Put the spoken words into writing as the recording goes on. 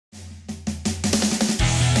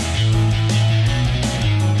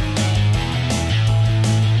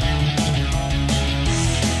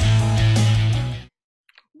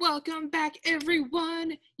Welcome back,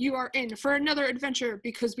 everyone. You are in for another adventure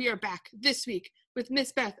because we are back this week with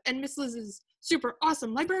Miss Beth and Miss Liz's super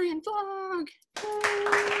awesome librarian vlog.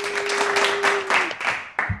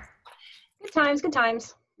 Good times, good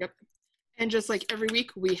times. Yep. And just like every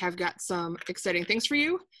week, we have got some exciting things for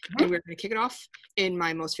you, and we're going to kick it off in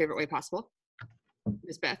my most favorite way possible.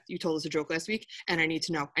 Miss Beth, you told us a joke last week, and I need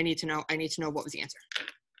to know what was the answer.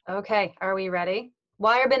 Okay, are we ready?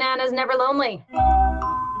 Why are bananas never lonely?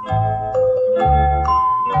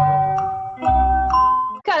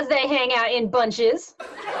 Because they hang out in bunches.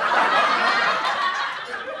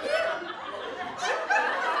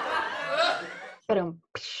 Ba-dum.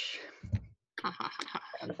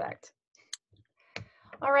 Sound effect.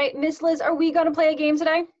 All right, Miss Liz, are we going to play a game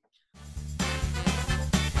today?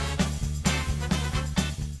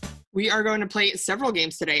 We are going to play several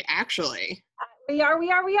games today, actually. We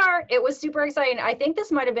are. It was super exciting. I think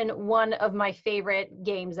this might have been one of my favorite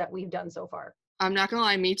games that we've done so far. I'm not gonna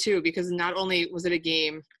lie, me too, because not only was it a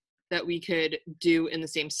game that we could do in the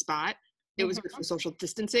same spot, it was good for social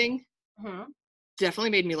distancing. Definitely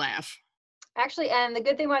made me laugh. Actually, and the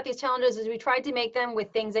good thing about these challenges is we tried to make them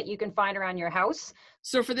with things that you can find around your house.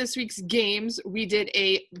 So for this week's games, we did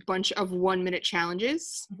a bunch of 1-minute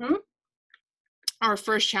challenges. Our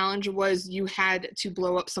first challenge was you had to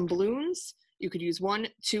blow up some balloons. You could use 1,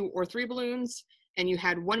 2, or 3 balloons, and you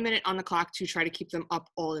had 1 minute on the clock to try to keep them up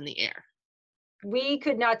all in the air. We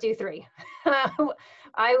could not do 3.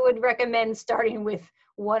 I would recommend starting with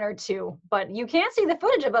 1 or 2, but you can see the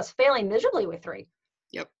footage of us failing miserably with 3.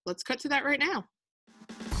 Yep, let's cut to that right now.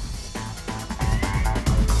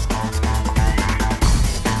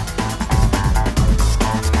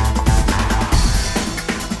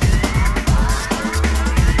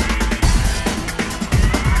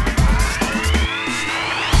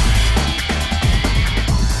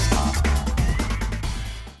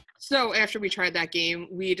 So after we tried that game,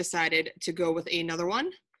 we decided to go with another one.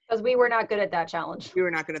 Because we were not good at that challenge. We were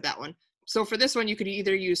not good at that one. So for this one, you could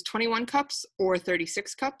either use 21 cups or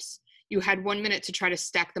 36 cups. You had 1 minute to try to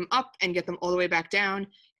stack them up and get them all the way back down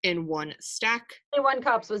in one stack. 21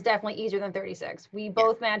 cups was definitely easier than 36. We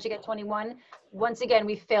both managed to get 21. Once again,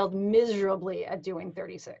 we failed miserably at doing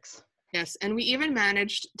 36. Yes, and we even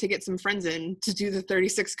managed to get some friends in to do the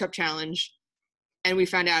 36 cup challenge, and we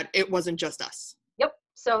found out it wasn't just us. Yep,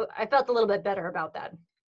 so I felt a little bit better about that.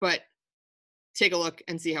 But take a look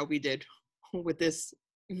and see how we did with this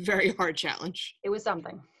very hard challenge. It was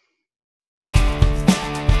something.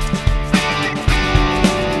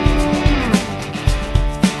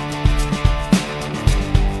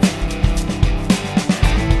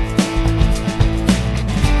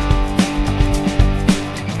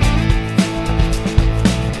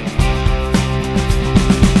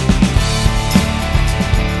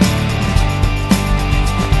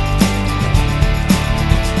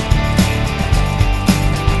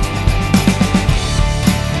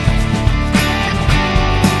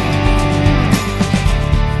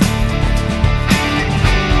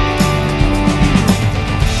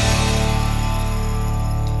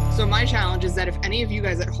 Is that if any of you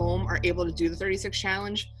guys at home are able to do the 36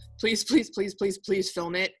 challenge, please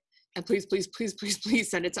film it, and please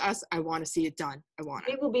send it to us. I want to see it done. I want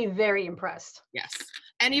it. We will be very impressed. Yes.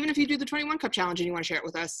 And even if you do the 21 cup challenge and you want to share it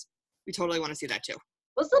with us, we totally want to see that too.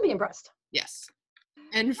 We'll still be impressed. Yes.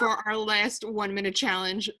 And for our last 1 minute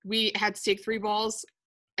challenge, we had to take 3 balls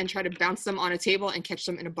and try to bounce them on a table and catch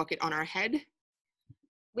them in a bucket on our head.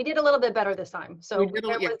 We did a little bit better this time. So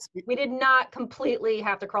we did not completely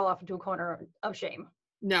have to crawl off into a corner of shame.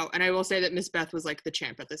 No, and I will say that Miss Beth was like the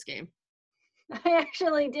champ at this game. I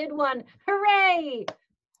actually did one. Hooray!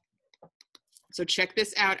 So check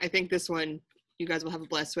this out. I think this one you guys will have a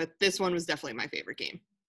blast with. This one was definitely my favorite game.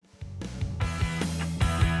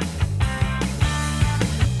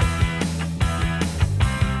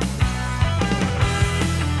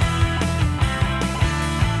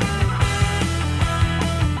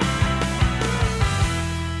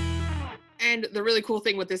 And the really cool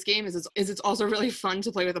thing with this game is it's also really fun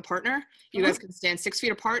to play with a partner. You guys can stand 6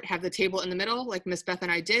 feet apart, have the table in the middle like Miss Beth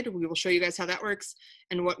and I did. We will show you guys how that works.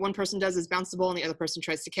 And what one person does is bounce the ball and the other person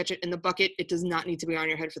tries to catch it in the bucket. It does not need to be on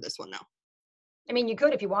your head for this one, though. I mean, you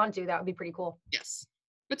could if you wanted to. That would be pretty cool. Yes.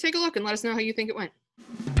 But take a look and let us know how you think it went.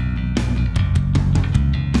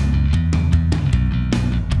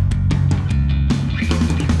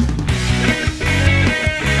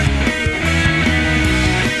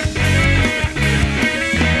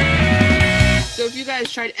 So if you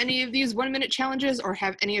guys tried any of these 1 minute challenges or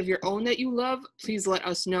have any of your own that you love, please let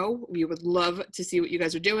us know. We would love to see what you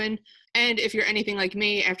guys are doing. And if you're anything like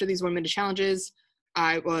me, after these 1 minute challenges,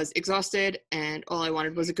 I was exhausted and all I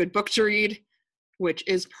wanted was a good book to read, which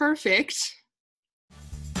is perfect.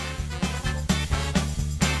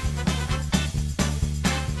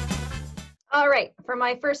 All right, for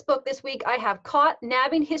my first book this week, I have Caught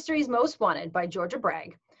Nabbing History's Most Wanted by Georgia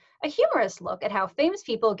Bragg. A humorous look at how famous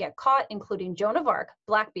people get caught, including Joan of Arc,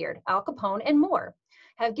 Blackbeard, Al Capone, and more,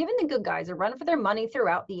 have given the good guys a run for their money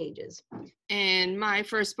throughout the ages. And my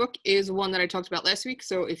first book is one that I talked about last week,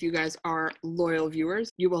 so if you guys are loyal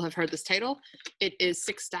viewers, you will have heard this title. It is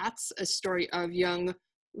Six Stats, a story of young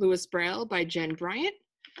Louis Braille by Jen Bryant.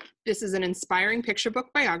 This is an inspiring picture book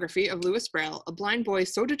biography of Louis Braille, a blind boy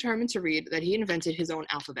so determined to read that he invented his own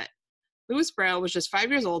alphabet. Louis Braille was just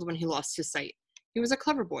 5 years old when he lost his sight. He was a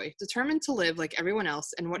clever boy, determined to live like everyone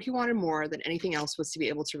else, and what he wanted more than anything else was to be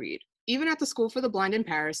able to read. Even at the School for the Blind in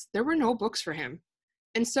Paris, there were no books for him.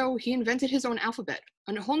 And so he invented his own alphabet,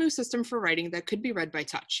 a whole new system for writing that could be read by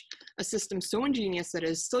touch, a system so ingenious that it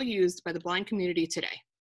is still used by the blind community today.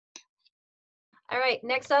 All right,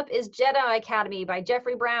 next up is Jedi Academy by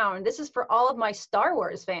Jeffrey Brown. This is for all of my Star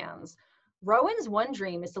Wars fans. Rowan's one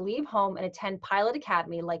dream is to leave home and attend Pilot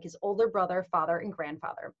Academy like his older brother, father, and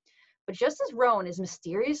grandfather. But just as Rowan is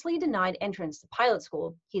mysteriously denied entrance to pilot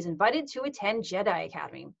school, he's invited to attend Jedi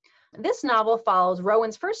Academy. This novel follows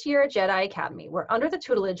Rowan's first year at Jedi Academy, where under the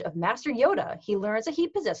tutelage of Master Yoda, he learns that he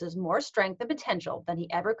possesses more strength and potential than he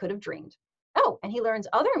ever could have dreamed. Oh, and he learns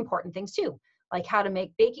other important things too, like how to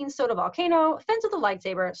make baking soda volcano, fence with a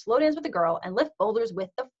lightsaber, slow dance with a girl, and lift boulders with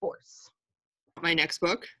the Force. My next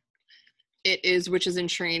book, it is Witches in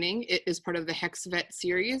Training. It is part of the Hex Vet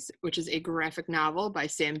series, which is a graphic novel by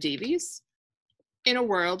Sam Davies. In a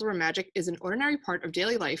world where magic is an ordinary part of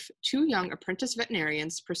daily life, two young apprentice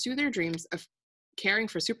veterinarians pursue their dreams of caring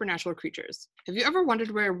for supernatural creatures. Have you ever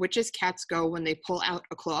wondered where witches' cats go when they pull out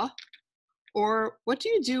a claw? Or what do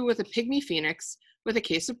you do with a pygmy phoenix with a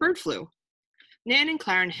case of bird flu? Nan and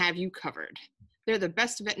Claren have you covered. They're the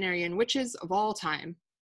best veterinarian witches of all time.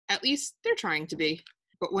 At least, they're trying to be.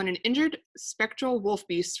 But when an injured, spectral wolf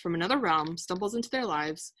beast from another realm stumbles into their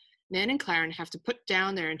lives, Nan and Claren have to put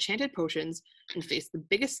down their enchanted potions and face the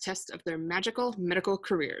biggest test of their magical medical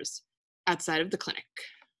careers, outside of the clinic.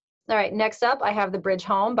 All right, next up, I have The Bridge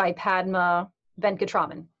Home by Padma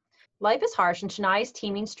Venkatraman. Life is harsh in Chennai's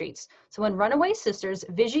teeming streets, so when runaway sisters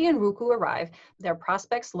Viji and Ruku arrive, their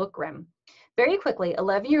prospects look grim. Very quickly,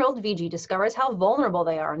 11-year-old Viji discovers how vulnerable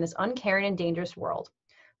they are in this uncaring and dangerous world.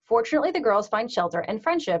 Fortunately, the girls find shelter and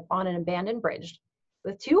friendship on an abandoned bridge.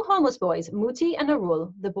 With two homeless boys, Muti and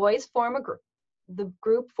Narul, the boys form a group. The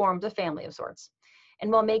group forms a family of sorts.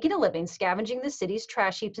 And while making a living scavenging the city's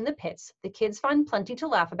trash heaps and the pits, the kids find plenty to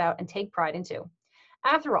laugh about and take pride in too.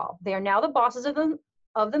 After all, they are now the bosses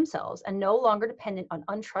of themselves and no longer dependent on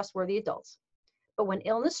untrustworthy adults. But when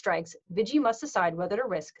illness strikes, Viji must decide whether to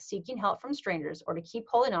risk seeking help from strangers or to keep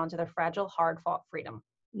holding on to their fragile, hard-fought freedom.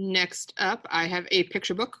 Next up, I have a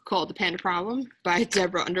picture book called The Panda Problem by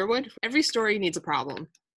Deborah Underwood. Every story needs a problem,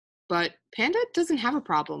 but Panda doesn't have a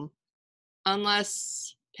problem.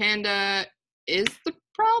 Unless Panda is the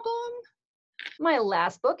problem? My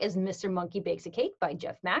last book is Mr. Monkey Bakes a Cake by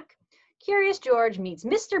Jeff Mack. Curious George meets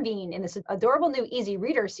Mr. Bean in this adorable new easy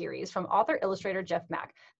reader series from author-illustrator Jeff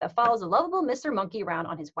Mack that follows a lovable Mr. Monkey around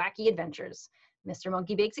on his wacky adventures. Mr.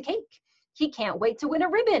 Monkey bakes a cake. He can't wait to win a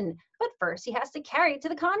ribbon, but first he has to carry it to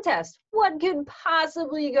the contest. What could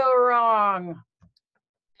possibly go wrong?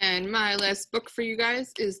 And my last book for you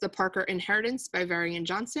guys is The Parker Inheritance by Varian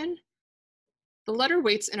Johnson. The letter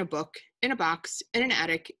waits in a book, in a box, in an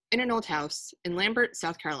attic, in an old house, in Lambert,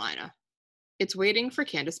 South Carolina. It's waiting for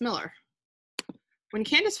Candace Miller. When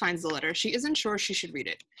Candace finds the letter, she isn't sure she should read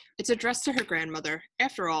it. It's addressed to her grandmother,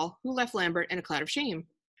 after all, who left Lambert in a cloud of shame.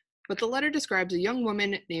 But the letter describes a young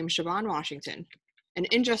woman named Siobhan Washington, an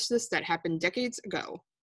injustice that happened decades ago,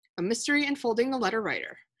 a mystery enfolding the letter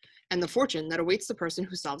writer, and the fortune that awaits the person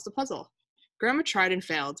who solves the puzzle. Grandma tried and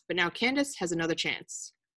failed, but now Candace has another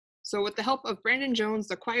chance. So with the help of Brandon Jones,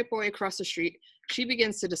 the quiet boy across the street, she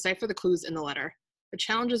begins to decipher the clues in the letter. The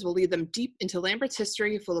challenges will lead them deep into Lambert's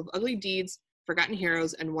history, full of ugly deeds, forgotten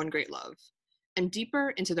heroes, and one great love, and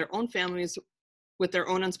deeper into their own families with their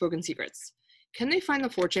own unspoken secrets. Can they find the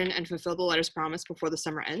fortune and fulfill the letter's promise before the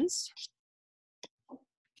summer ends?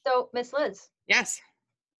 So, Miss Liz. Yes.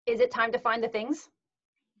 Is it time to find the things?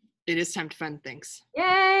 It is time to find the things.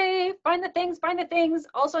 Yay! Find the things,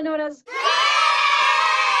 also known as...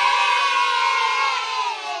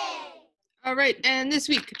 All right, and this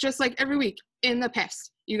week, just like every week in the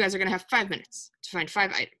past, you guys are going to have 5 minutes to find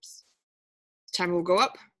 5 items. Time will go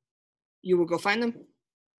up, you will go find them,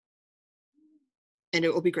 and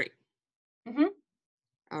it will be great. Mm-hmm.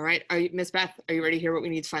 All All right, Miss Beth, are you ready to hear what we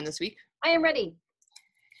need to find this week? I am ready.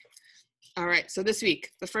 All right, so this week,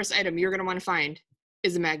 the first item you're going to want to find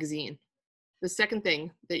is a magazine. The second thing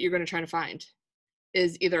that you're going to try to find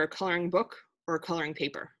is either a coloring book or a coloring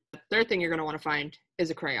paper. The third thing you're going to want to find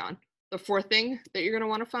is a crayon. The fourth thing that you're going to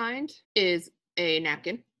want to find is a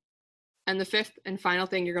napkin. And the fifth and final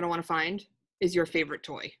thing you're going to want to find is your favorite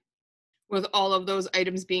toy. With all of those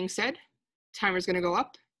items being said, timer's going to go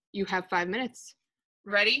up. You have 5 minutes.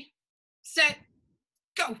 Ready, set,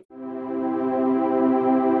 go.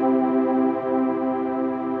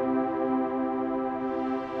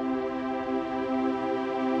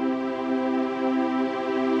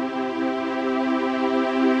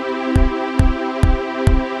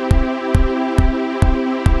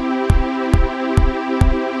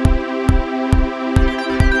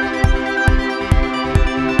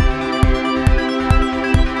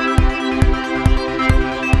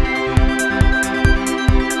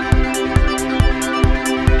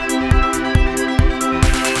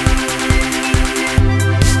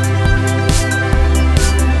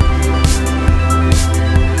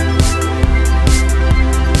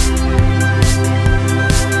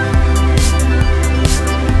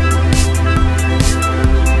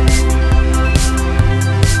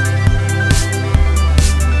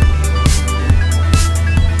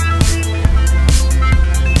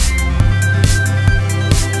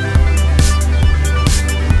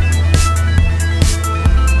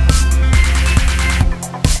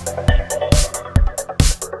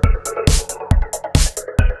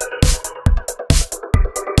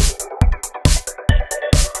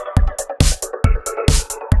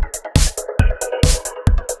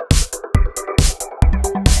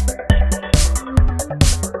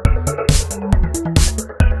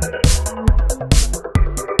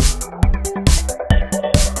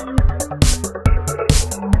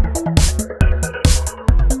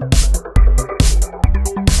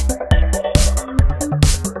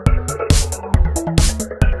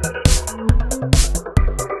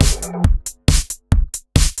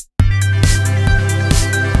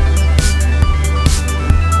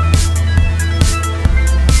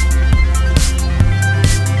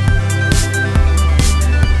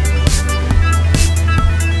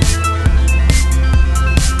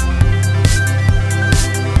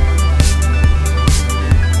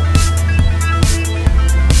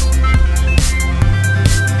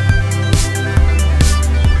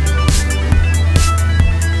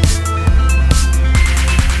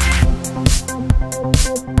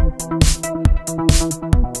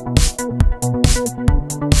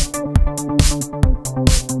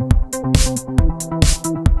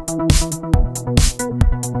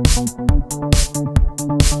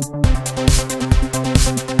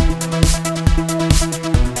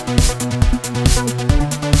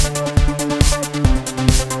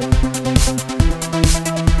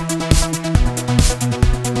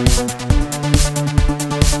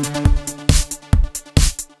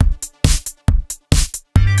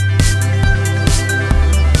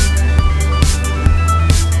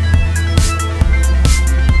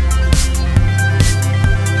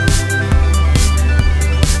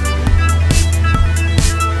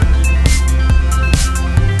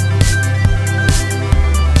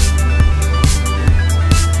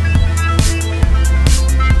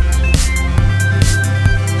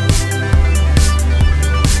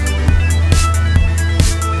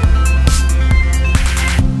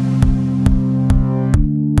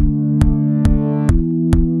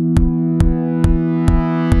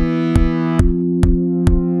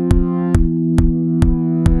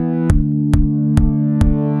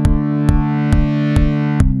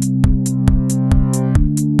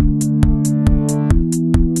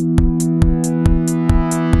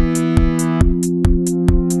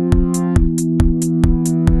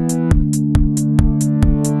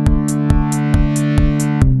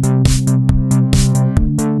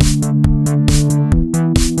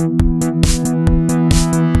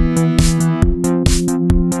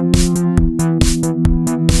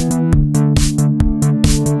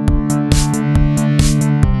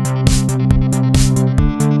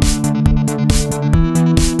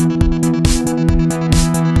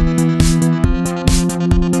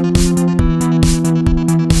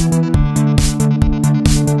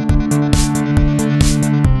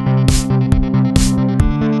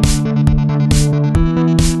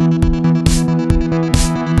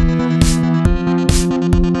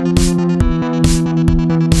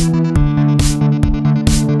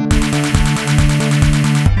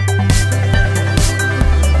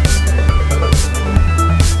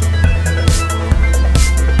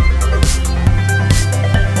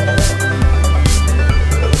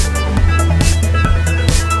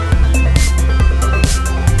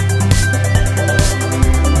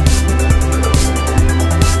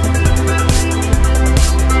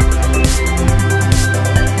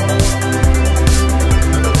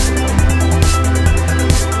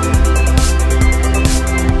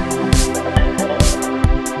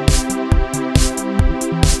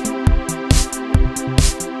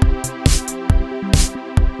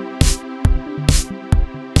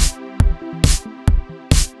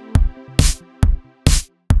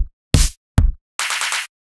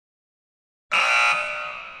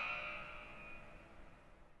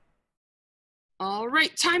 All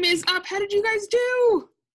right, time is up. How did you guys do?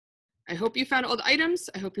 I hope you found all the items.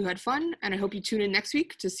 I hope you had fun, and I hope you tune in next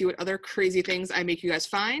week to see what other crazy things I make you guys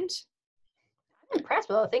find. I'm impressed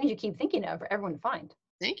with all the things you keep thinking of for everyone to find.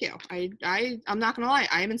 Thank you. I'm not gonna lie.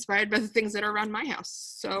 I am inspired by the things that are around my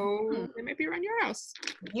house, so they might be around your house.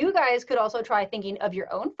 You guys could also try thinking of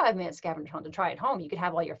your own 5-minute scavenger hunt to try at home. You could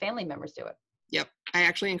have all your family members do it. Yep, I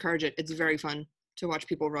actually encourage it. It's very fun to watch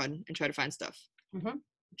people run and try to find stuff,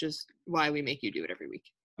 which is why we make you do it every week.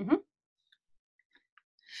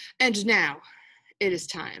 And now, it is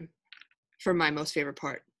time for my most favorite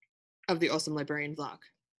part of the Awesome Librarian vlog.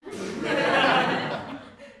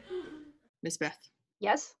 Miss Beth.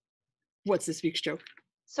 Yes? What's this week's joke?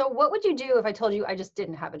 So what would you do if I told you I just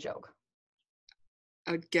didn't have a joke?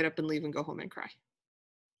 I would get up and leave and go home and cry.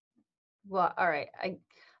 Well, all right. I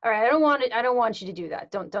don't want you to do that.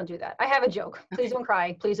 Don't do that. I have a joke. Please don't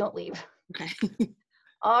cry. Please don't leave. Okay.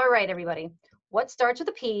 All right, everybody. What starts with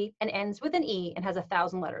a P and ends with an E and has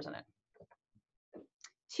 1,000 letters in it?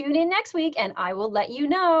 Tune in next week and I will let you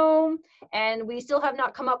know. And we still have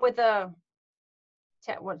not come up with a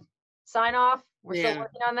sign off. We're still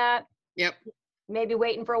working on that. Yep. Maybe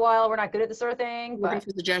waiting for a while. We're not good at this sort of thing. Looking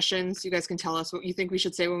for suggestions. You guys can tell us what you think we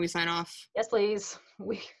should say when we sign off. Yes, please.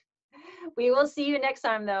 We will see you next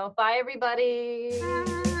time, though. Bye, everybody.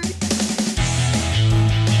 Bye.